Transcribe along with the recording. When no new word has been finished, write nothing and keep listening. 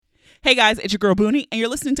Hey guys, it's your girl Booney, and you're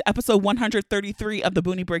listening to episode 133 of the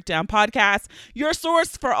Booney Breakdown podcast, your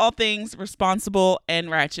source for all things responsible and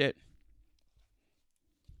ratchet.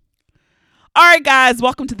 All right, guys,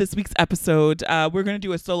 welcome to this week's episode. We're going to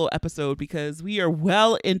do a solo episode because we are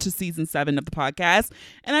well into season 7 of the podcast,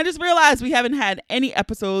 and I just realized we haven't had any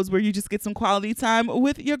episodes where you just get some quality time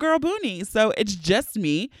with your girl Booney, so it's just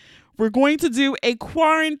me. We're going to do a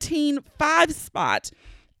quarantine 5-spot.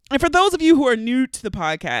 And for those of you who are new to the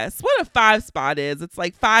podcast, what a 5-spot is, it's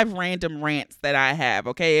like 5 random rants that I have,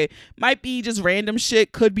 okay? It might be just random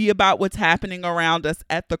shit, could be about what's happening around us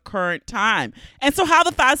at the current time. And so how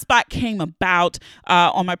the 5-spot came about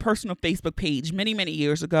on my personal Facebook page many, many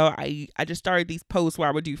years ago, I just started these posts where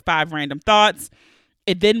I would do 5 random thoughts.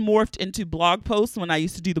 It then morphed into blog posts when I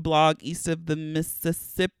used to do the blog East of the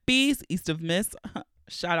Mississippi, East of Miss.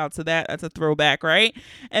 Shout out to that. That's a throwback, right?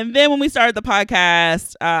 And then when we started the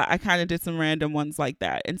podcast, I kind of did some random ones like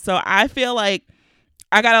that. And so I feel like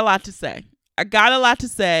I got a lot to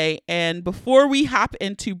say. And before we hop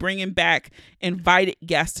into bringing back invited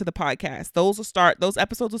guests to the podcast, those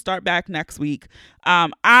episodes will start back next week.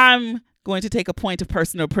 I'm going to take a point of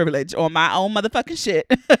personal privilege on my own motherfucking shit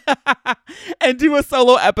and do a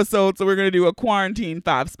solo episode. So we're going to do a quarantine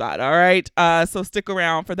 5-spot. All right. So stick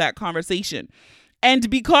around for that conversation.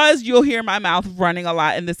 And because you'll hear my mouth running a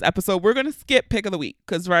lot in this episode, we're going to skip pick of the week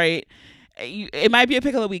because, right, it might be a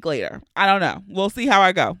pick of the week later. I don't know. We'll see how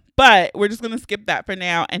I go. But we're just going to skip that for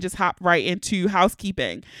now and just hop right into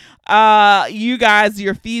housekeeping. You guys,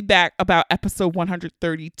 your feedback about episode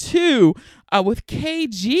 132 with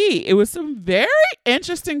KG. It was some very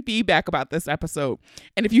interesting feedback about this episode.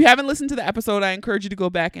 And if you haven't listened to the episode, I encourage you to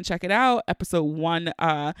go back and check it out. Episode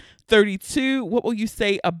 132. What will you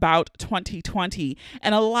say about 2020?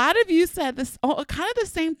 And a lot of you said this, kind of the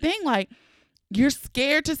same thing, like, you're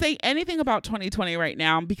scared to say anything about 2020 right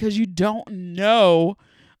now because you don't know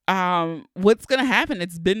what's going to happen.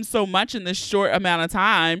 It's been so much in this short amount of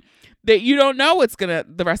time that you don't know what's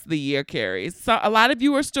the rest of the year carries. So a lot of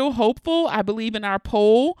you are still hopeful. I believe in our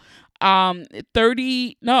poll, it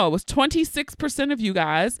was 26% of you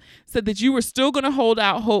guys said that you were still going to hold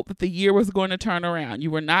out hope that the year was going to turn around.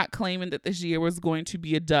 You were not claiming that this year was going to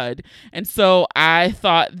be a dud. And so I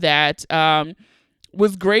thought that,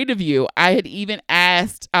 was great of you. I had even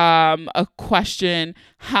asked a question,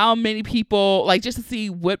 how many people, like just to see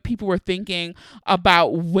what people were thinking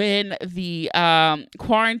about when the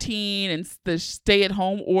quarantine and the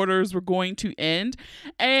stay-at-home orders were going to end.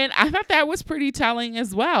 And I thought that was pretty telling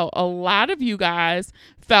as well. A lot of you guys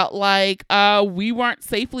felt like we weren't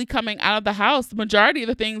safely coming out of the house. The majority of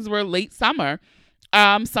the things were late summer.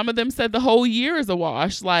 Some of them said the whole year is a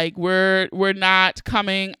wash. Like we're not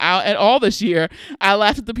coming out at all this year. I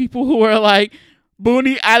laughed at the people who were like,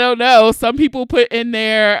 Booney, I don't know. Some people put in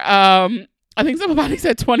there, I think somebody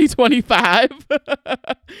said 2025.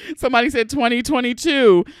 Somebody said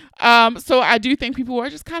 2022. So I do think people were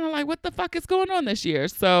just kind of like, what the fuck is going on this year?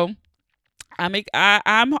 So I'm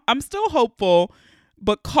still hopeful,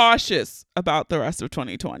 but cautious about the rest of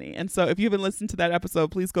 2020. And so if you haven't listened to that episode,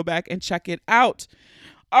 please go back and check it out.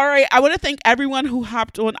 All right. I want to thank everyone who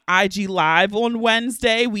hopped on IG Live on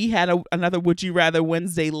Wednesday. We had another Would You Rather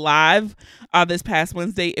Wednesday Live this past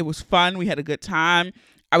Wednesday. It was fun. We had a good time.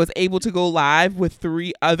 I was able to go live with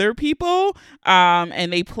 3 other people,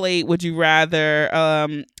 and they played Would You Rather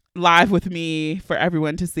live with me for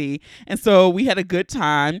everyone to see. And so we had a good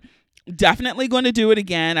time. Definitely going to do it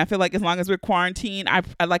again. I feel like as long as we're quarantined,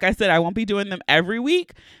 like I said, I won't be doing them every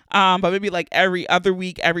week, but maybe like every other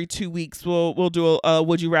week, every 2 weeks, we'll do a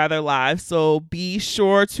Would You Rather live. So be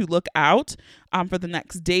sure to look out for the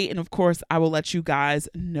next date, and of course, I will let you guys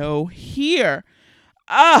know here.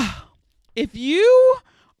 If you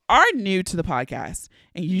are new to the podcast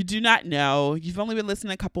and you do not know, you've only been listening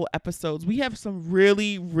to a couple episodes, we have some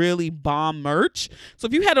really, really bomb merch. So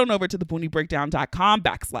if you head on over to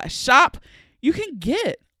thebooniebreakdown.com/shop, you can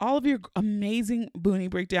get all of your amazing Booney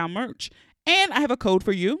Breakdown merch. And I have a code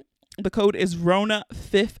for you. The code is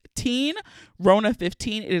RONA15.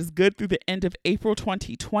 RONA15. It is good through the end of April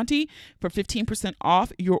 2020 for 15%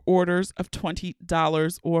 off your orders of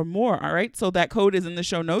 $20 or more. All right. So that code is in the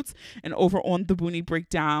show notes and over on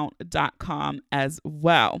thebooniebreakdown.com as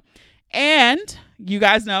well. And you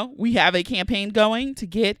guys know we have a campaign going to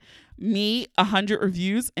get me 100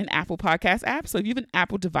 reviews in Apple Podcast app. So if you have an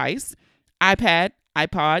Apple device, iPad,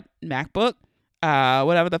 iPod, MacBook,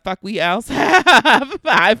 whatever the fuck we else have,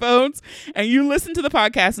 iPhones, and you listen to the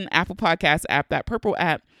podcast in Apple Podcast app, that purple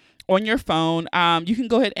app on your phone, you can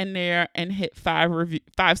go ahead in there and hit 5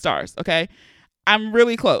 stars. Okay. I'm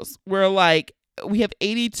really close. We're like we have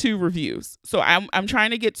 82 reviews. So I'm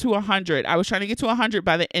trying to get to 100. I was trying to get to 100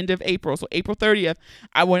 by the end of April. So April 30th,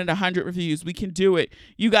 I wanted 100 reviews. We can do it.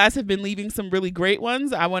 You guys have been leaving some really great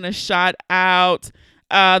ones. I want to shout out.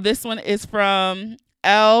 This one is from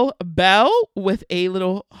L Bell with a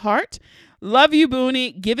little heart. Love you,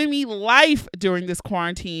 Boonie. Giving me life during this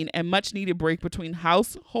quarantine and much needed break between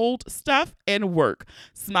household stuff and work.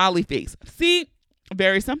 Smiley face. See,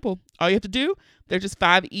 very simple. All you have to do, there's just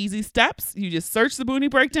 5 easy steps. You just search the Boonie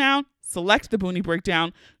Breakdown, select the Boonie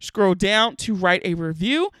Breakdown, scroll down to write a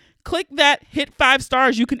review. Click that, hit 5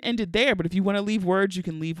 stars. You can end it there. But if you want to leave words, you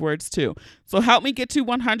can leave words too. So help me get to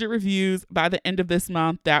 100 reviews by the end of this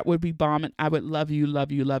month. That would be bombing. I would love you,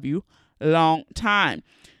 love you, love you. Long time.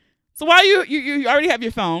 So while you already have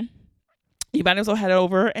your phone, you might as well head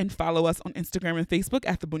over and follow us on Instagram and Facebook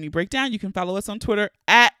at The Boonie Breakdown. You can follow us on Twitter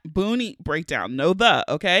at Boonie Breakdown.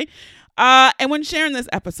 Okay? And when sharing this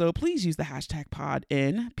episode, please use the hashtag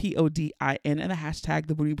PODIN, PODIN, and the hashtag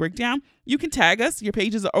The Boonie Breakdown. You can tag us. Your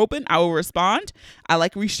pages are open. I will respond. I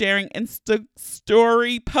like resharing Insta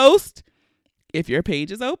story post if your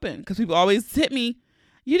page is open, because people always hit me.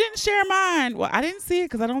 You didn't share mine. Well, I didn't see it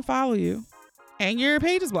because I don't follow you. And your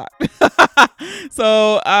page is blocked.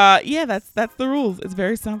 So, yeah, that's the rules. It's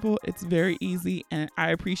very simple. It's very easy. And I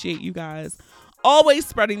appreciate you guys always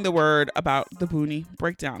spreading the word about the Boonie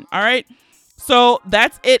Breakdown. All right. So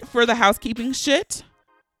that's it for the housekeeping shit.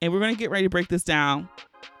 And we're going to get ready to break this down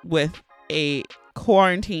with a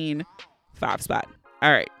quarantine 5 spot.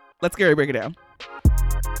 All right. Let's get ready to break it down.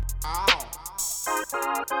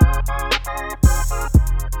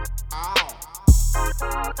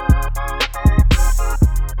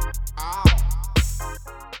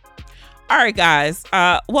 All right, guys,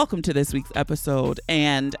 welcome to this week's episode,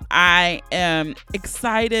 and I am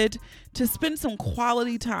excited to spend some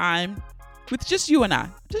quality time with just you and I.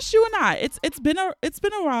 It's been a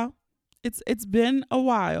while. It's been a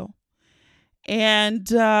while, and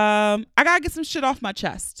I gotta get some shit off my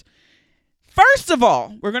chest. First of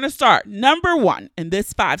all, we're gonna start number 1 in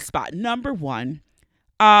this 5 spot. Number 1,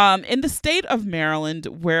 in the state of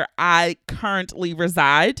Maryland, where I currently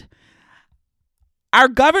reside. Our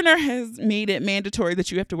governor has made it mandatory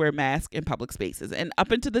that you have to wear a mask in public spaces. And up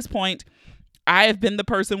until this point, I have been the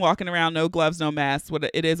person walking around, no gloves, no mask.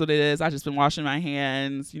 It is what it is. I've just been washing my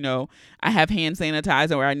hands. You know, I have hand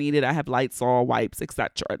sanitizer where I need it. I have Lysol wipes,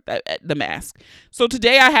 etc. The mask. So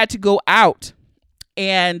today I had to go out,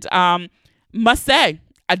 and must say,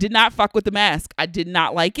 I did not fuck with the mask. I did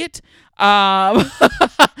not like it.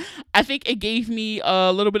 I think it gave me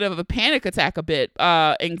a little bit of a panic attack,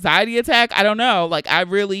 anxiety attack. I don't know. Like, I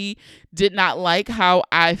really did not like how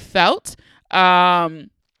I felt. I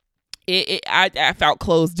felt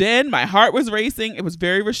closed in. My heart was racing. It was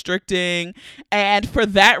very restricting. And for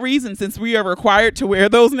that reason, since we are required to wear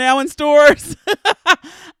those now in stores,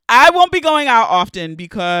 I won't be going out often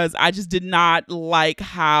because I just did not like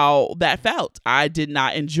how that felt. I did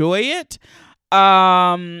not enjoy it.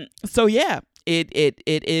 So yeah, it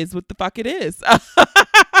is what the fuck it is.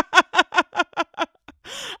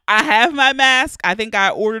 I have my mask. I think I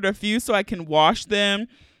ordered a few so I can wash them.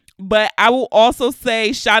 But I will also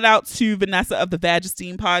say shout out to Vanessa of the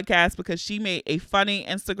Vagistine podcast, because she made a funny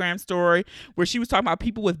Instagram story where she was talking about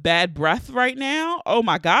people with bad breath right now. Oh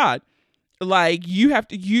my God. Like,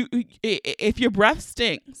 if your breath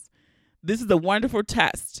stinks, this is a wonderful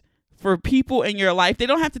test for people in your life. They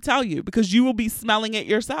don't have to tell you because you will be smelling it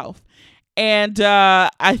yourself. And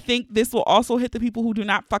I think this will also hit the people who do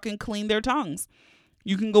not fucking clean their tongues.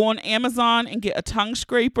 You can go on Amazon and get a tongue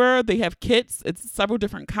scraper. They have kits. It's several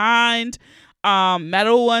different kinds.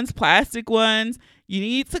 Metal ones, plastic ones. You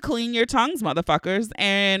need to clean your tongues, motherfuckers.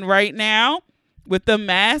 And right now, with the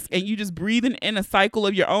mask and you just breathing in a cycle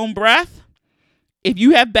of your own breath, if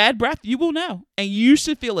you have bad breath, you will know. And you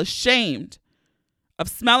should feel ashamed of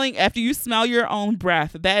smelling after you smell your own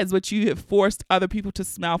breath. That is what you have forced other people to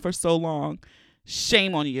smell for so long.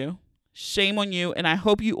 Shame on you. Shame on you. And I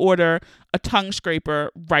hope you order a tongue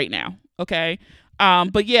scraper right now. Okay.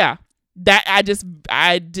 But yeah, that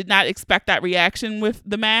I did not expect that reaction with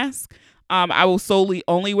the mask. I will solely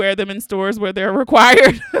only wear them in stores where they're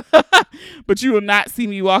required. But you will not see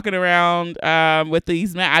me walking around with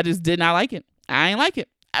these masks. I just did not like it. I ain't like it.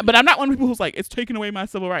 But I'm not one of the people who's like, it's taking away my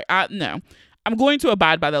civil right. No. I'm going to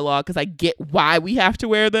abide by the law because I get why we have to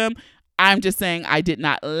wear them. I'm just saying I did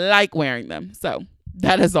not like wearing them. So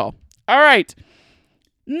that is all. All right.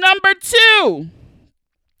 Number 2.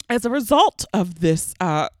 As a result of this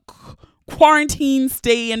quarantine,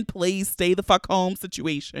 stay in place, stay the fuck home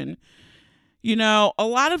situation, you know, a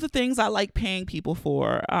lot of the things I like paying people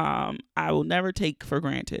for, I will never take for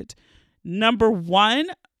granted. Number one,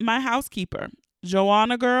 my housekeeper.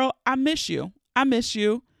 Joanna, girl, I miss you. I miss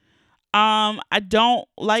you. I don't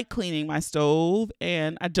like cleaning my stove,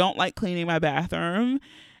 and I don't like cleaning my bathroom,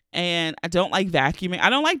 and I don't like vacuuming. I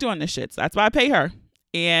don't like doing this shit. So that's why I pay her.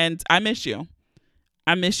 And I miss you.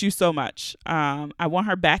 I miss you so much. I want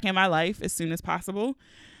her back in my life as soon as possible.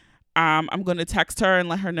 I'm going to text her and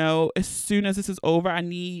let her know as soon as this is over, I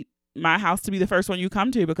need my house to be the first one you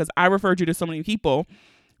come to, because I referred you to so many people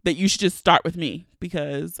that you should just start with me,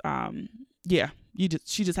 because,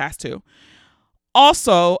 she just has to.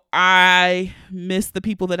 Also, I miss the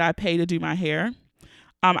people that I pay to do my hair.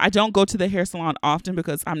 I don't go to the hair salon often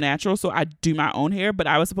because I'm natural, so I do my own hair, but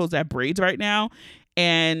I was supposed to have braids right now.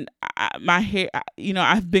 And my hair,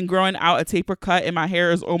 I've been growing out a taper cut, and my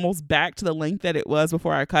hair is almost back to the length that it was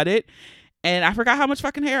before I cut it. And I forgot how much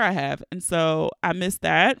fucking hair I have. And so I miss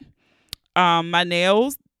that. My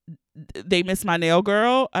nails, they miss my nail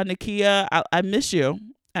girl. Nakia, I miss you.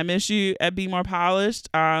 I miss you at Be More Polished.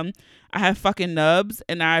 I have fucking nubs,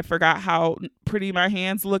 and I forgot how pretty my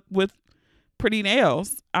hands look with pretty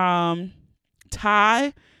nails.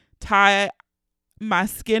 Ty, my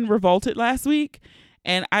skin revolted last week,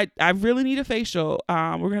 and I really need a facial.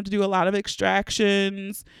 We're going to have to do a lot of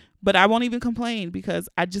extractions, but I won't even complain because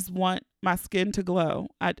I just want my skin to glow.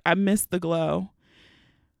 I miss the glow.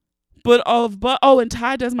 And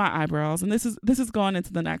Ty does my eyebrows, and this is going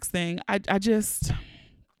into the next thing. I just,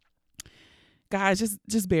 guys,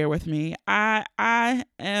 just bear with me. I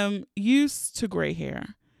am used to gray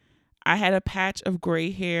hair. I had a patch of gray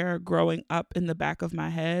hair growing up in the back of my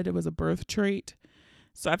head. It was a birth trait.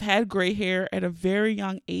 So I've had gray hair at a very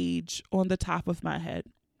young age on the top of my head.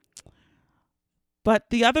 But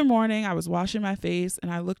the other morning I was washing my face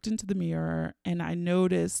and I looked into the mirror and I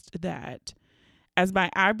noticed that as my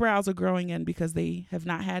eyebrows are growing in because they have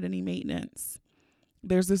not had any maintenance,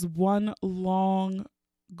 there's this one long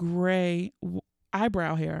gray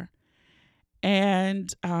eyebrow hair.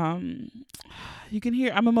 And you can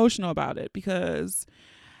hear I'm emotional about it because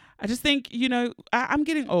I just think, I'm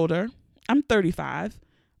getting older. I'm 35,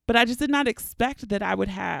 but I just did not expect that I would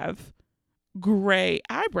have gray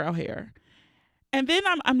eyebrow hair. And then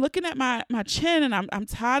I'm looking at my chin, and I'm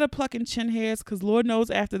tired of plucking chin hairs because Lord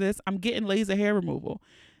knows after this, I'm getting laser hair removal.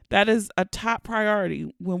 That is a top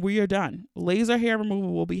priority when we are done. Laser hair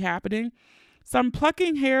removal will be happening. So I'm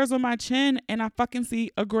plucking hairs on my chin, and I fucking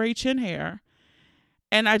see a gray chin hair.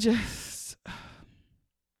 And it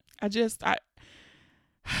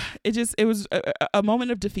was a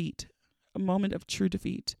moment of defeat, a moment of true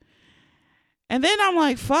defeat. And then I'm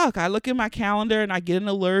like, fuck, I look at my calendar and I get an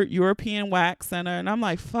alert, European Wax Center. And I'm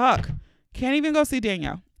like, fuck, can't even go see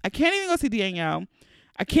Danielle. I can't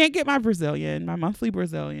get my monthly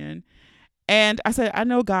Brazilian. And I said, I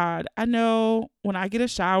know God, I know when I get a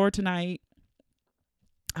shower tonight,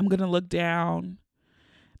 I'm going to look down.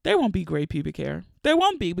 There won't be gray pubic hair. There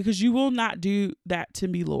won't be, because you will not do that to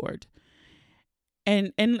me, Lord.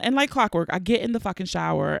 And like clockwork, I get in the fucking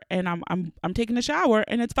shower and I'm taking a shower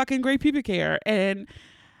and it's fucking gray pubic hair. And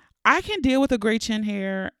I can deal with a gray chin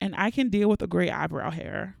hair and I can deal with a gray eyebrow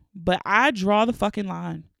hair, but I draw the fucking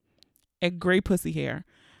line at gray pussy hair.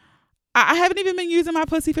 I haven't even been using my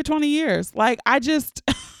pussy for 20 years. Like,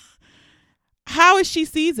 how is she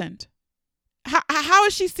seasoned? How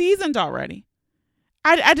is she seasoned already?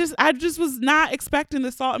 I just was not expecting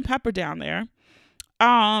the salt and pepper down there.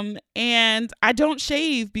 And I don't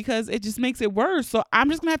shave because it just makes it worse. So I'm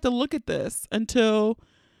just gonna have to look at this until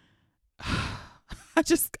it's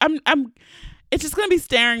just gonna be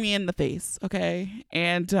staring me in the face. Okay.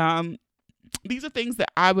 And, these are things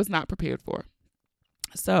that I was not prepared for.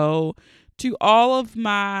 So to all of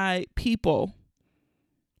my people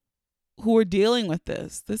who are dealing with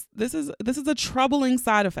this is a troubling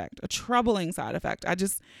side effect.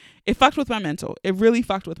 It fucked with my mental. It really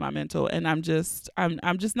fucked with my mental. And I'm just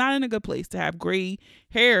not in a good place to have gray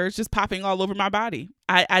hairs just popping all over my body.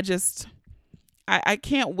 I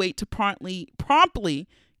can't wait to promptly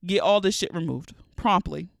get all this shit removed.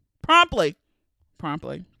 Promptly.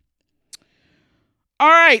 All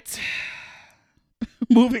right.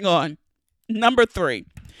 Moving on. Number 3.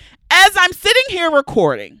 As I'm sitting here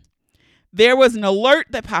recording, there was an alert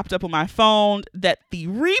that popped up on my phone that the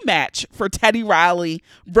rematch for Teddy Riley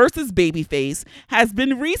versus Babyface has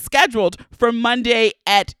been rescheduled for Monday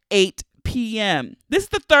at 8 p.m. This is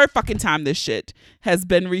the third fucking time this shit has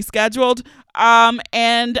been rescheduled.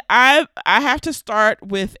 And I have to start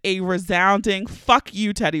with a resounding fuck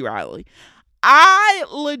you, Teddy Riley. I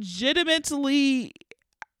legitimately,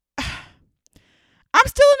 I'm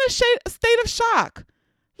still in a state of shock.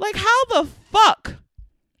 Like, how the fuck?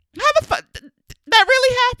 That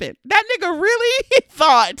really happened. That nigga really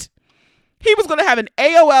thought he was going to have an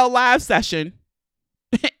AOL live session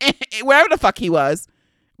wherever the fuck he was,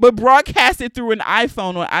 but broadcast it through an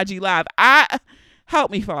iPhone on IG Live.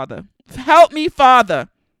 Help me, Father. Help me, Father.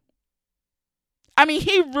 I mean,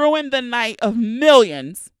 he ruined the night of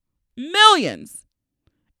millions. Millions.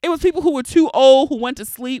 It was people who were too old, who went to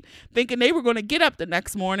sleep thinking they were going to get up the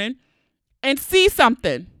next morning and see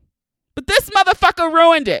something. But this motherfucker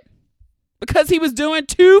ruined it because he was doing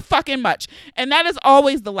too fucking much. And that is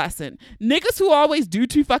always the lesson. Niggas who always do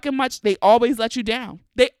too fucking much, they always let you down.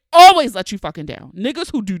 They always let you fucking down.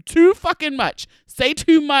 Niggas who do too fucking much, say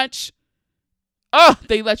too much,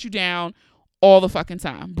 they let you down all the fucking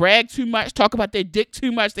time. Brag too much, talk about their dick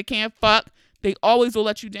too much, they can't fuck. They always will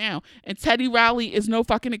let you down. And Teddy Riley is no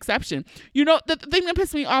fucking exception. You know, the thing that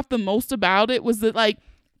pissed me off the most about it was that, like,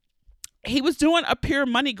 he was doing a pure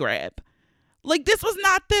money grab. Like, this was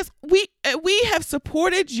not this. We have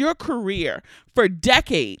supported your career for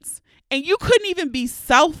decades. And you couldn't even be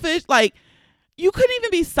selfish. Like, you couldn't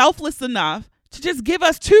even be selfless enough to just give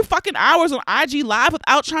us 2 fucking hours on IG Live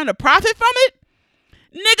without trying to profit from it.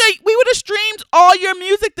 Nigga, we would have streamed all your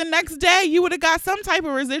music the next day. You would have got some type of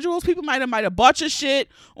residuals. People might have bought your shit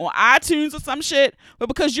on iTunes or some shit. But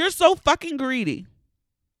because you're so fucking greedy,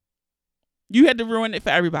 you had to ruin it for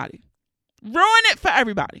everybody. Ruin it for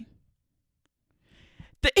everybody.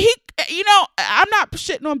 I'm not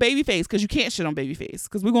shitting on Babyface because you can't shit on Babyface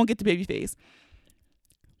because we're going to get to Babyface.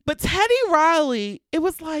 But Teddy Riley, it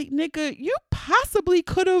was like, nigga, you possibly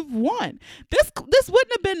could have won. This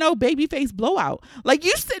wouldn't have been no Babyface blowout. Like,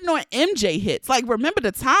 you sitting on MJ hits. Like, remember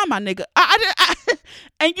the time, my nigga.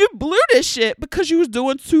 And you blew this shit because you was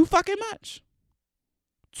doing too fucking much.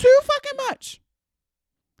 Too fucking much.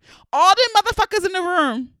 All them motherfuckers in the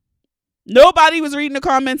room. Nobody was reading the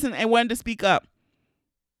comments and wanted to speak up.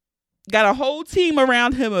 Got a whole team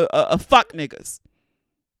around him of fuck niggas.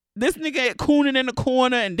 This nigga cooning in the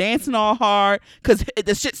corner and dancing all hard because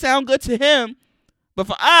the shit sound good to him. But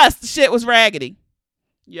for us, the shit was raggedy.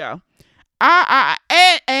 Yeah.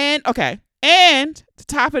 And to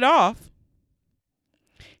top it off,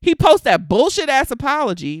 he posted that bullshit ass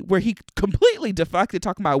apology where he completely deflected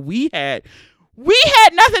talking about we had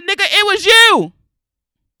nothing, nigga. It was you.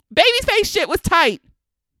 Babyface shit was tight.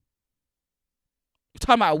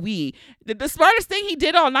 Talking about we. The smartest thing he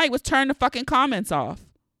did all night was turn the fucking comments off.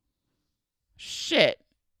 Shit.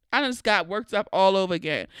 I just got worked up all over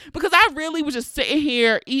again. Because I really was just sitting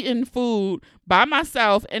here eating food by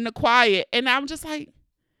myself in the quiet. And I'm just like,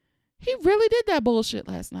 he really did that bullshit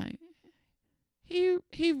last night. He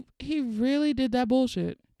really did that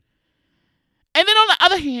bullshit. And then on the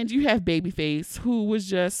other hand, you have Babyface, who was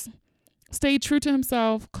just stayed true to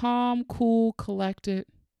himself, calm, cool, collected.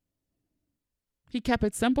 He kept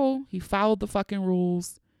it simple. He followed the fucking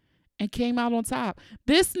rules and came out on top.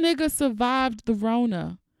 This nigga survived the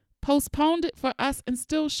Rona, postponed it for us, and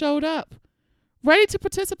still showed up, ready to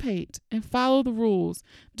participate and follow the rules,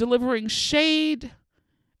 delivering shade,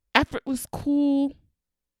 effortless, cool.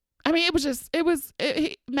 I mean, it was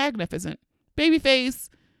magnificent. Babyface,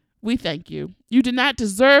 we thank you. You did not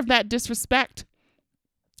deserve that disrespect.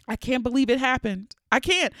 I can't believe it happened. I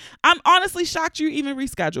can't. I'm honestly shocked you even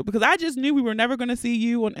rescheduled because I just knew we were never going to see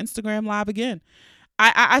you on Instagram Live again.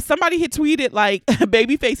 Somebody had tweeted like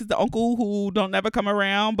Babyface is the uncle who don't never come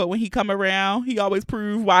around, but when he come around, he always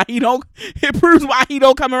proves why he don't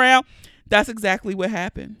come around. That's exactly what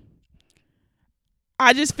happened.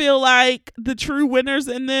 I just feel like the true winners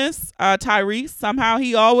in this, Tyrese, somehow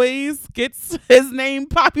he always gets his name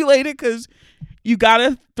populated because you got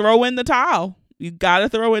to throw in the towel. You got to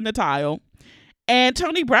throw in the tile. And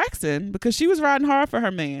Toni Braxton, because she was riding hard for her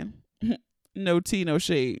man. No tea, no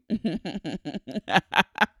shade.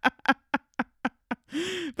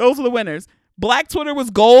 Those are the winners. Black Twitter was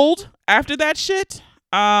gold after that shit.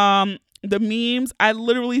 The memes, I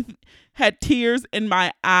literally had tears in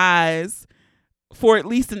my eyes for at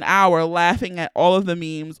least an hour laughing at all of the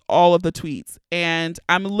memes, all of the tweets. And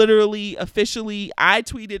I'm literally officially, I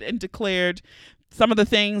tweeted and declared some of the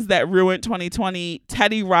things that ruined 2020.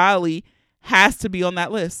 Teddy Riley has to be on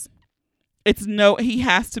that list. He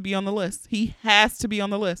has to be on the list. He has to be on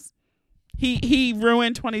the list. He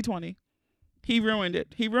ruined 2020. He ruined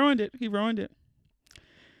it. He ruined it. He ruined it.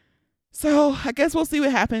 So I guess we'll see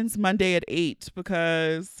what happens Monday at 8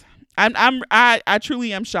 because I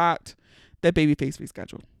truly am shocked that Babyface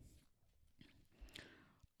rescheduled.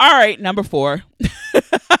 All right, number 4.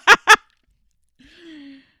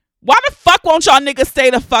 Why the fuck won't y'all niggas stay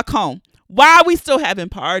the fuck home? Why are we still having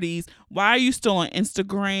parties? Why are you still on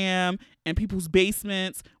Instagram in people's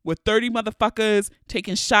basements with 30 motherfuckers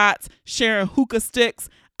taking shots, sharing hookah sticks.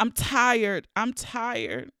 I'm tired.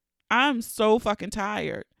 I'm so fucking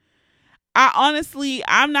tired.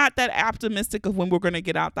 I'm not that optimistic of when we're going to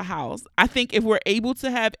get out the house. I think if we're able to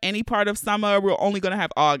have any part of summer, we're only going to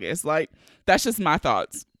have August. Like, that's just my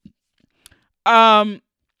thoughts.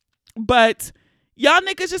 But y'all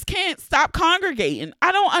niggas just can't stop congregating.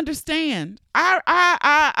 I don't understand.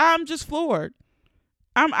 I'm just floored.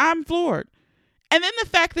 I'm floored. And then the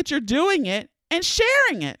fact that you're doing it and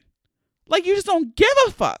sharing it. Like, you just don't give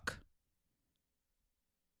a fuck.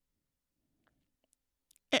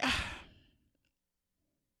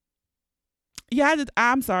 Yeah,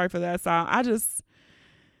 I'm sorry for that song.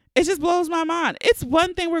 It just blows my mind. It's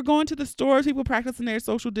one thing we're going to the stores, people practicing their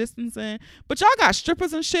social distancing, but y'all got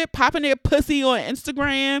strippers and shit popping their pussy on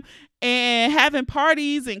Instagram and having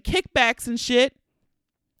parties and kickbacks and shit,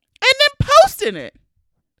 and then posting it.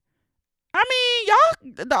 I mean,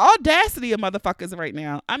 y'all, the audacity of motherfuckers right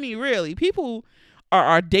now. I mean, really, people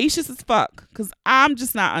are audacious as fuck, because I'm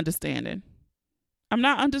just not understanding. I'm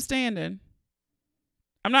not understanding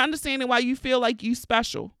why you feel like you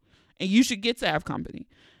special and you should get to have company.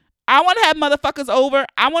 I want to have motherfuckers over.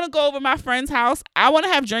 I want to go over my friend's house. I want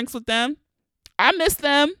to have drinks with them. I miss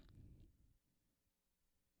them.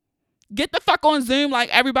 Get the fuck on Zoom like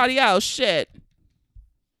everybody else. Shit.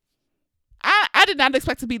 I did not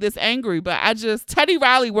expect to be this angry, but Teddy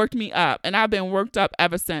Riley worked me up, and I've been worked up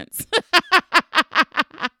ever since.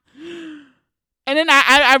 And then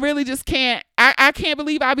I really just can't, I can't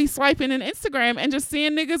believe I be swiping in Instagram and just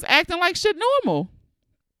seeing niggas acting like shit normal.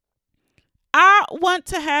 I want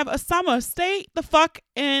to have a summer. Stay the fuck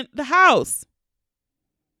in the house.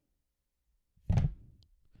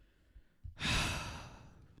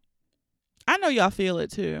 I know y'all feel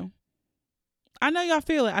it too. I know y'all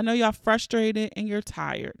feel it. I know y'all frustrated and you're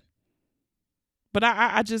tired. But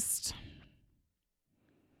I just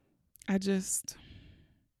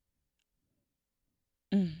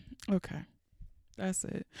okay. That's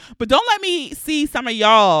it. But don't let me see some of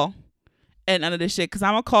y'all and none of this shit, because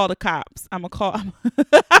I'm going to call the cops. I'm going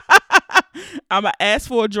to ask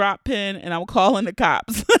for a drop pin, and I'm calling the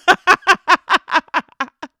cops.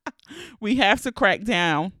 We have to crack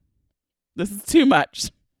down. This is too much.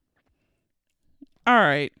 All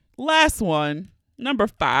right. Last one. Number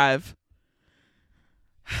 5.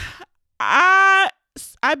 I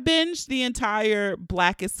binged the entire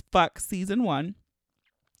Black as Fuck season 1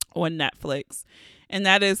 on Netflix. And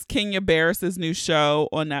that is Kenya Barris's new show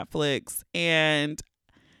on Netflix. And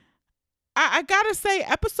I gotta say,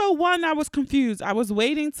 episode 1, I was confused. I was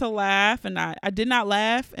waiting to laugh, and I did not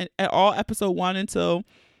laugh at all episode 1 until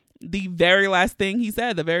the very last thing he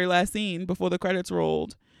said, the very last scene before the credits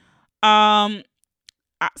rolled. So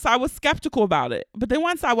I was skeptical about it. But then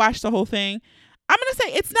once I watched the whole thing, I'm going to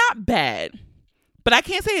say it's not bad. But I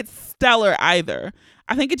can't say it's stellar either.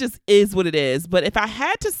 I think it just is what it is. But if I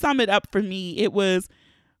had to sum it up for me, it was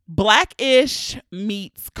Black-ish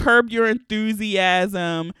meets Curb Your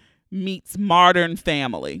Enthusiasm meets Modern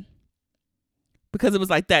Family. Because it was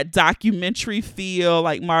like that documentary feel,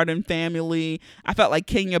 like Modern Family. I felt like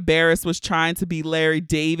Kenya Barris was trying to be Larry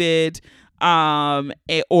David, or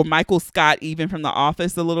Michael Scott, even from The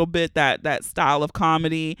Office a little bit, that style of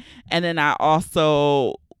comedy. And then I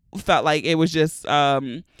also felt like it was just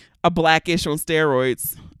a Black-ish on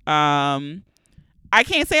steroids. I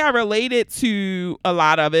can't say I related to a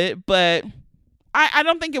lot of it, but I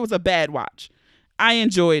don't think it was a bad watch. I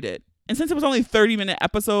enjoyed it. And since it was only 30-minute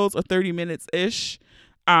episodes, or 30 minutes-ish,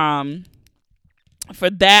 for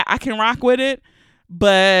that, I can rock with it.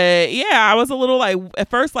 But yeah, I was a little like, at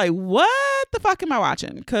first, like, what the fuck am I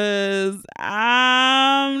watching? Because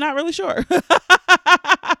I'm not really sure.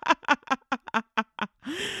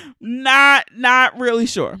 Not really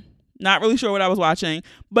sure. Not really sure what I was watching,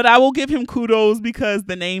 but I will give him kudos because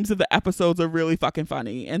the names of the episodes are really fucking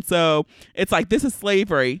funny. And so it's like, this is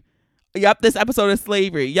slavery. Yep, this episode is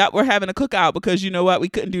slavery. Yep, we're having a cookout because you know what? We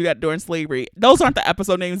couldn't do that during slavery. Those aren't the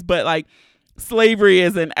episode names, but like slavery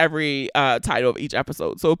is in every title of each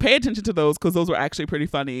episode. So pay attention to those because those were actually pretty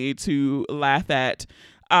funny to laugh at.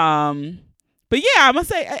 But yeah, I must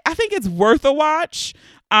say, I think it's worth a watch.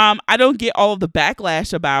 I don't get all of the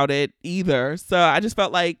backlash about it either. So I just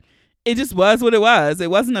felt like it just was what it was.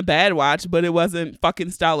 It wasn't a bad watch, but it wasn't fucking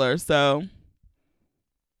stellar. So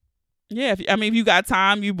yeah, if you got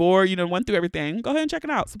time, you bored, you went through everything, go ahead and check it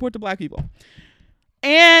out. Support the Black people.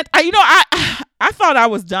 And I thought I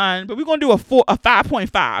was done, but we're gonna do a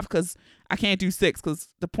 5.5 because I can't do 6 because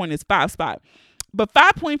the point is 5 spot. But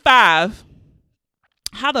 5.5,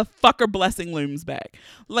 how the fuck are Blessing Looms back?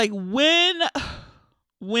 Like when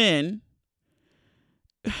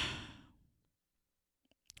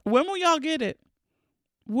When will y'all get it?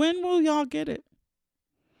 When will y'all get it?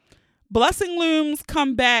 Blessing looms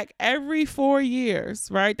come back every 4 years,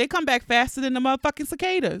 right? They come back faster than the motherfucking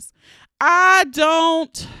cicadas. I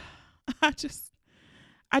don't.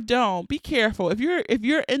 Be careful. If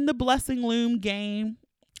you're in the blessing loom game,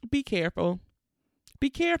 be careful. Be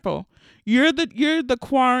careful. You're the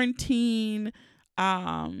quarantine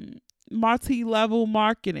multi-level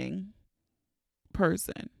marketing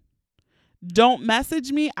person. Don't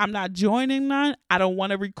message me. I'm not joining none. I don't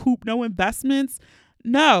want to recoup no investments.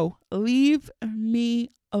 No, leave me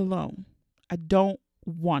alone. I don't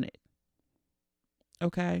want it.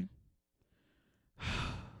 Okay?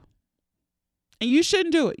 And you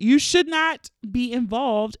shouldn't do it. You should not be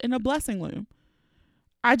involved in a blessing loom.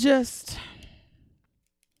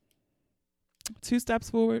 2 steps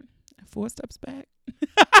forward and 4 steps back.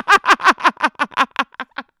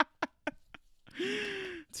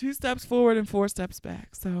 2 steps forward and 4 steps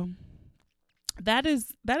back. So that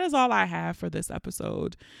is all I have for this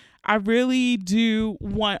episode. I really do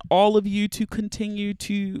want all of you to continue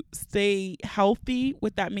to stay healthy,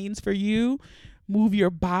 what that means for you. Move your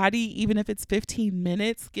body, even if it's 15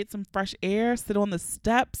 minutes. Get some fresh air. Sit on the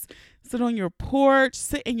steps. Sit on your porch.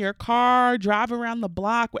 Sit in your car. Drive around the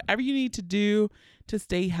block. Whatever you need to do to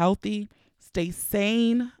stay healthy. Stay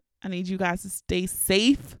sane. I need you guys to stay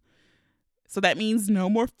safe. So that means no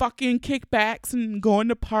more fucking kickbacks and going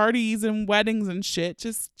to parties and weddings and shit.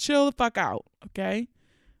 Just chill the fuck out, okay?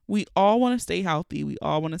 We all want to stay healthy. We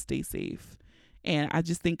all want to stay safe. And I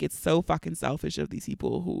just think it's so fucking selfish of these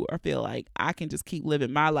people who feel like I can just keep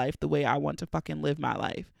living my life the way I want to fucking live my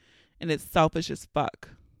life. And it's selfish as fuck.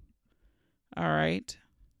 All right.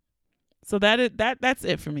 So that's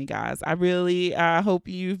it for me, guys. I really hope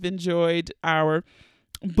you've enjoyed our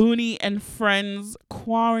Booney and Friends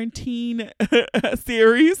quarantine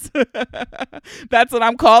series. That's what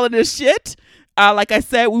I'm calling this shit. Like I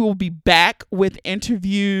said, we will be back with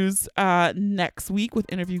interviews next week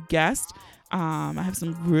with interview guests. I have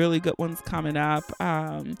some really good ones coming up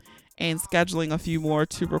and scheduling a few more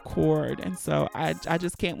to record. And so I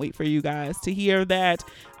just can't wait for you guys to hear that.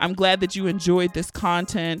 I'm glad that you enjoyed this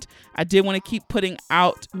content. I did want to keep putting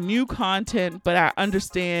out new content, but I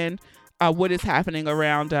understand what is happening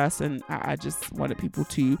around us. And I just wanted people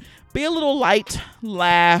to be a little light,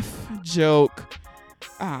 laugh, joke,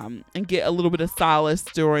 and get a little bit of solace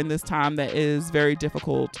during this time that is very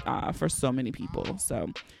difficult for so many people. So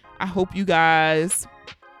I hope you guys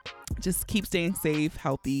just keep staying safe,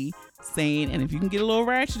 healthy, sane. And if you can get a little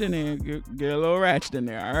ratchet in there, get a little ratchet in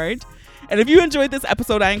there. All right. And if you enjoyed this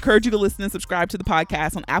episode, I encourage you to listen and subscribe to the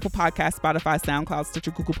podcast on Apple Podcasts, Spotify, SoundCloud,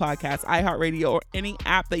 Stitcher, Google Podcasts, iHeartRadio, or any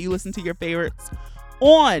app that you listen to your favorites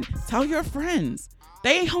on. Tell your friends.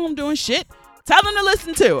 They ain't home doing shit. Tell them to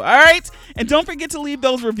listen to, all right? And don't forget to leave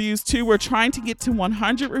those reviews too. We're trying to get to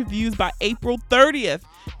 100 reviews by April 30th.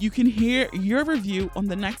 You can hear your review on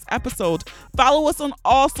the next episode. Follow us on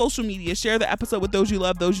all social media. Share the episode with those you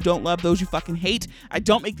love, those you don't love, those you fucking hate. I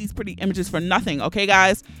don't make these pretty images for nothing, okay,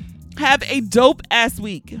 guys? Have a dope-ass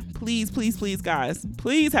week. Please, please, please, guys.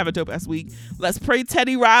 Please have a dope-ass week. Let's pray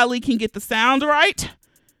Teddy Riley can get the sound right,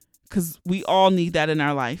 because we all need that in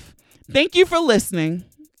our life. Thank you for listening.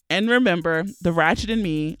 And remember, the ratchet in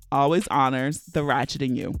me always honors the ratchet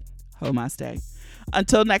in you. Namaste.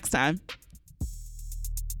 Until next time.